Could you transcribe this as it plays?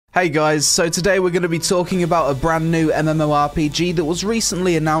Hey guys, so today we're going to be talking about a brand new MMORPG that was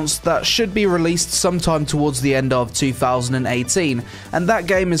recently announced that should be released sometime towards the end of 2018, and that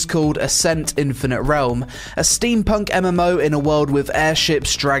game is called Ascent Infinite Realm, a steampunk MMO in a world with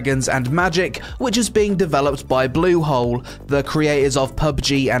airships, dragons and magic, which is being developed by Bluehole, the creators of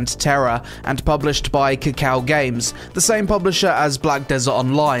PUBG and Tera, and published by Cacao Games, the same publisher as Black Desert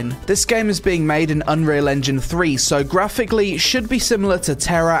Online. This game is being made in Unreal Engine 3, so graphically should be similar to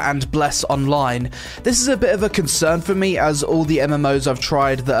Tera and Bless Online. This is a bit of a concern for me, as all the MMOs I've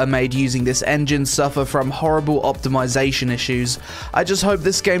tried that are made using this engine suffer from horrible optimization issues. I just hope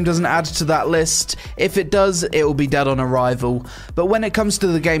this game doesn't add to that list. If it does, it will be dead on arrival. But when it comes to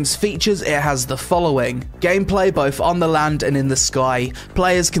the game's features, it has the following: gameplay both on the land and in the sky.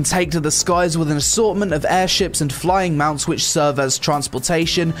 Players can take to the skies with an assortment of airships and flying mounts which serve as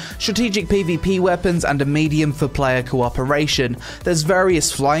transportation, strategic PvP weapons and a medium for player cooperation. There's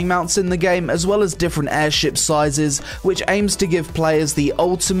various flying mounts in the game, as well as different airship sizes, which aims to give players the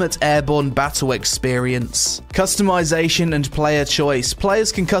ultimate airborne battle experience. Customization and player choice.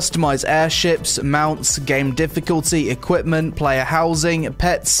 Players can customize airships, mounts, game difficulty, equipment, player housing,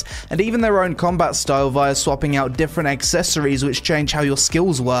 pets, and even their own combat style via swapping out different accessories which change how your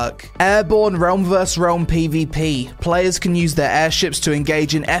skills work. Airborne realm vs realm PvP. Players can use their airships to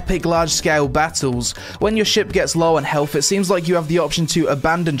engage in epic large-scale battles. When your ship gets low on health, it seems like you have the option to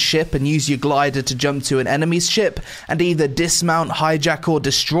abandon ship and use your glider to jump to an enemy's ship and either dismount, hijack or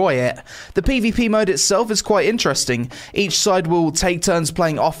destroy it. The PvP mode itself is quite interesting. Each side will take turns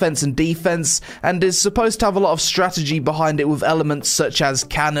playing offense and defense, and is supposed to have a lot of strategy behind it, with elements such as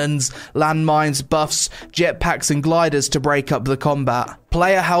cannons, landmines, buffs, jetpacks and gliders to break up the combat.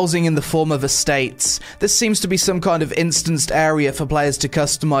 Player housing in the form of estates. This seems to be some kind of instanced area for players to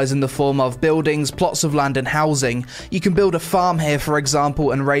customize in the form of buildings, plots of land and housing. You can build a farm here, for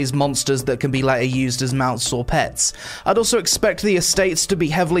example, and raise monsters that can be later used as mounts or pets. I'd also expect the estates to be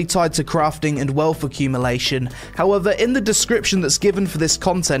heavily tied to crafting and wealth accumulation. However, in the description that's given for this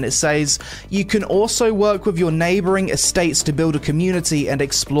content, it says you can also work with your neighboring estates to build a community and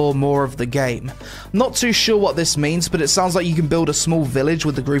explore more of the game. Not too sure what this means, but it sounds like you can build a small village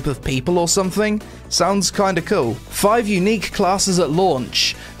with a group of people or something. Sounds kinda cool. 5 unique classes at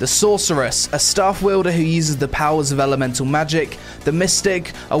launch. The Sorceress, a staff wielder who uses the powers of elemental magic. The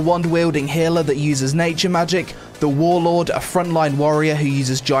Mystic, a wand-wielding healer that uses nature magic. The Warlord, a frontline warrior who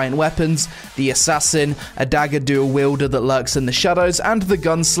uses giant weapons. The Assassin, a dagger dual wielder that lurks in the shadows. And the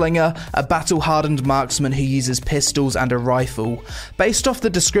Gunslinger, a battle-hardened marksman who uses pistols and a rifle. Based off the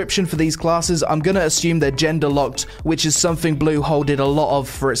description for these classes, I'm gonna assume they're gender-locked, which is something Bluehole did a lot of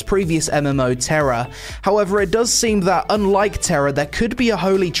for its previous MMO Tera. However, it does seem that, unlike Tera, there could be a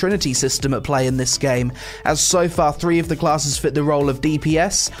holy trinity system at play in this game, as so far 3 of the classes fit the role of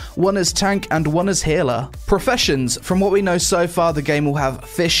DPS, 1 as tank and 1 as healer. Professions. From what we know so far, the game will have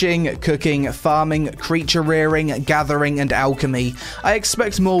fishing, cooking, farming, creature rearing, gathering and alchemy. I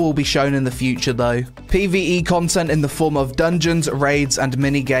expect more will be shown in the future though. PvE content in the form of dungeons, raids and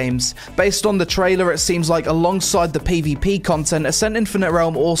mini-games. Based on the trailer, it seems like alongside the PvP content, Ascent Infinite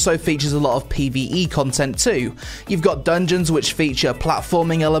Realm also features a lot of PvE content too. You've got dungeons which feature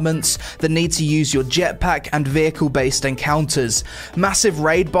platforming elements, the need to use your jetpack and vehicle-based encounters. Massive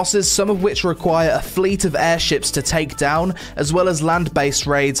raid bosses, some of which require a fleet of airships to take down, as well as land-based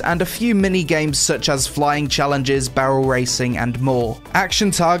raids, and a few mini-games such as flying challenges, barrel racing and more. Action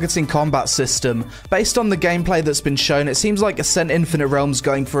targeting combat system. Based on the gameplay that's been shown, it seems like Ascent Infinite Realm's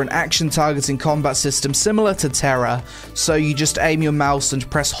going for an action targeting combat system similar to Tera, so you just aim your mouse and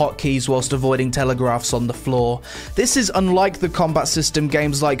press hotkeys whilst avoiding telegraphs on the floor. This is unlike the combat system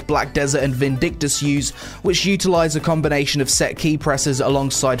games like Black Desert and Vindictus use, which utilize a combination of set key presses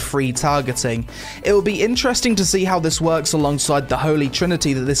alongside free targeting. It will be interesting to see how this works alongside the holy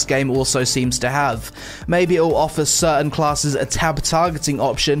trinity that this game also seems to have. Maybe it will offer certain classes a tab targeting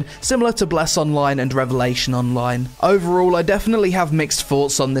option similar to Bless Online and Revelation Online. Overall, I definitely have mixed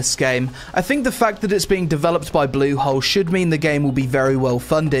thoughts on this game. I think the fact that it's being developed by Bluehole should mean the game will be very well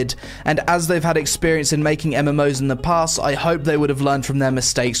funded, and as they've had experience in making MMOs in the past, I hope they would have learned from their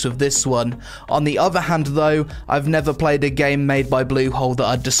mistakes with this one. On the other hand though, I've never played a game made by Bluehole that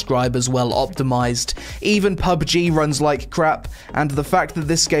I'd describe as well optimized. Even Even PUBG runs like crap, and the fact that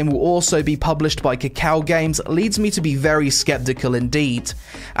this game will also be published by Kakao Games leads me to be very skeptical indeed.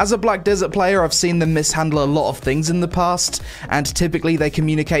 As a Black Desert player, I've seen them mishandle a lot of things in the past, and typically they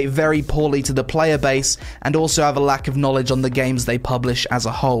communicate very poorly to the player base and also have a lack of knowledge on the games they publish as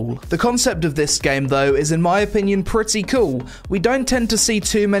a whole. The concept of this game though is in my opinion pretty cool. We don't tend to see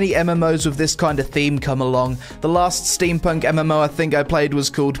too many MMOs with this kind of theme come along. The last steampunk MMO I think I played was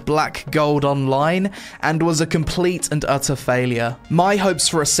called Black Gold Online and was a complete and utter failure. My hopes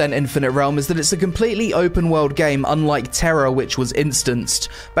for Ascent Infinite Realm is that it's a completely open world game unlike Tera, which was instanced.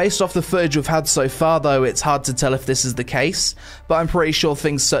 Based off the footage we've had so far though, it's hard to tell if this is the case, but I'm pretty sure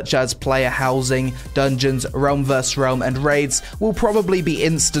things such as player housing, dungeons, realm vs realm and raids will probably be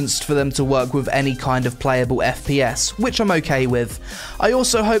instanced for them to work with any kind of playable FPS, which I'm okay with. I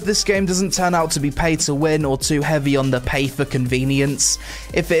also hope this game doesn't turn out to be pay to win or too heavy on the pay for convenience.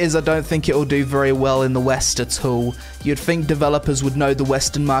 If it is, I don't think it will do very well in the West at all. You'd think developers would know the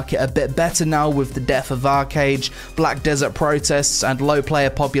Western market a bit better now with the death of Arcade, Black Desert protests and low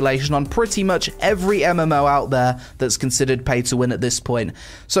player population on pretty much every MMO out there that's considered pay to win at this point.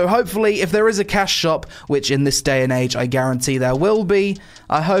 So hopefully if there is a cash shop, which in this day and age I guarantee there will be,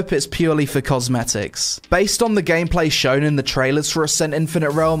 I hope it's purely for cosmetics. Based on the gameplay shown in the trailers for Ascent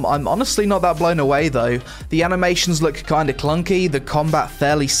Infinite Realm, I'm honestly not that blown away though. The animations look kinda clunky, the combat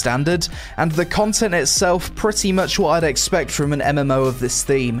fairly standard, and the content itself pretty much what I'd expect from an MMO of this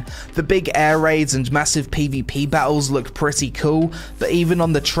theme. The big air raids and massive PvP battles look pretty cool, but even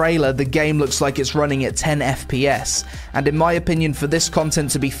on the trailer the game looks like it's running at 10 FPS, and in my opinion for this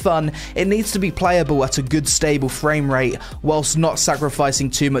content to be fun, it needs to be playable at a good stable frame rate, whilst not sacrificing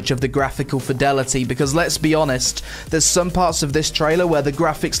too much of the graphical fidelity, because let's be honest, there's some parts of this trailer where the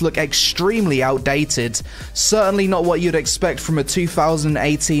graphics look extremely outdated. Certainly not what you'd expect from a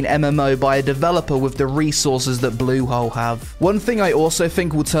 2018 MMO by a developer with the resources that Bluehole have. One thing I also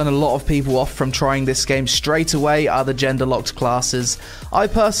think will turn a lot of people off from trying this game straight away are the gender-locked classes. I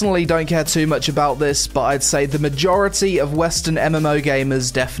personally don't care too much about this, but I'd say the majority of Western MMO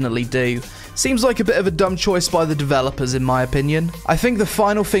gamers definitely do. Seems like a bit of a dumb choice by the developers in my opinion. I think the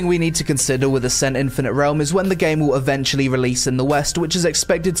final thing we need to consider with Ascent Infinite Realm is when the game will eventually release in the West, which is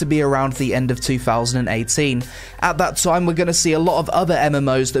expected to be around the end of 2018. At that time we're going to see a lot of other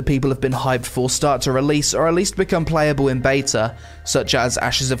MMOs that people have been hyped for start to release or at least become playable in beta, such as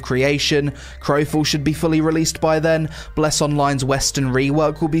Ashes of Creation, Crowfall should be fully released by then, Bless Online's Western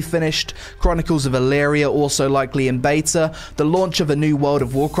rework will be finished, Chronicles of Illyria also likely in beta, the launch of a new World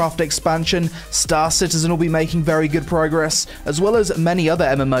of Warcraft expansion, Star Citizen will be making very good progress, as well as many other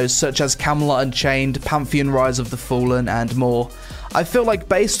MMOs such as Camelot Unchained, Pantheon Rise of the Fallen, and more. I feel like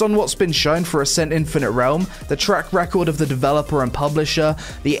based on what's been shown for Ascent Infinite Realm, the track record of the developer and publisher,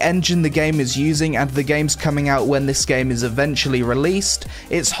 the engine the game is using, and the games coming out when this game is eventually released,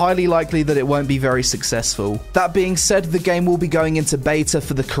 it's highly likely that it won't be very successful. That being said, the game will be going into beta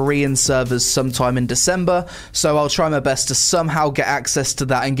for the Korean servers sometime in December, so I'll try my best to somehow get access to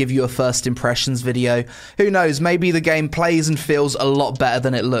that and give you a first impressions video. Who knows, maybe the game plays and feels a lot better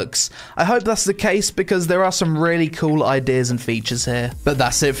than it looks. I hope that's the case because there are some really cool ideas and features here. But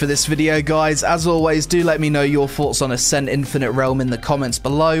that's it for this video guys. As always, do let me know your thoughts on Ascent Infinite Realm in the comments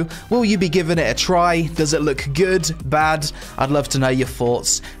below. Will you be giving it a try? Does it look good? Bad? I'd love to know your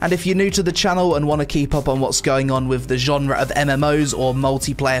thoughts. And if you're new to the channel and want to keep up on what's going on with the genre of MMOs or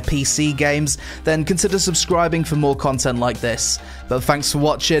multiplayer PC games, then consider subscribing for more content like this. But thanks for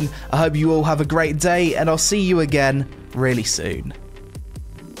watching, I hope you all have a great day and I'll see you again really soon.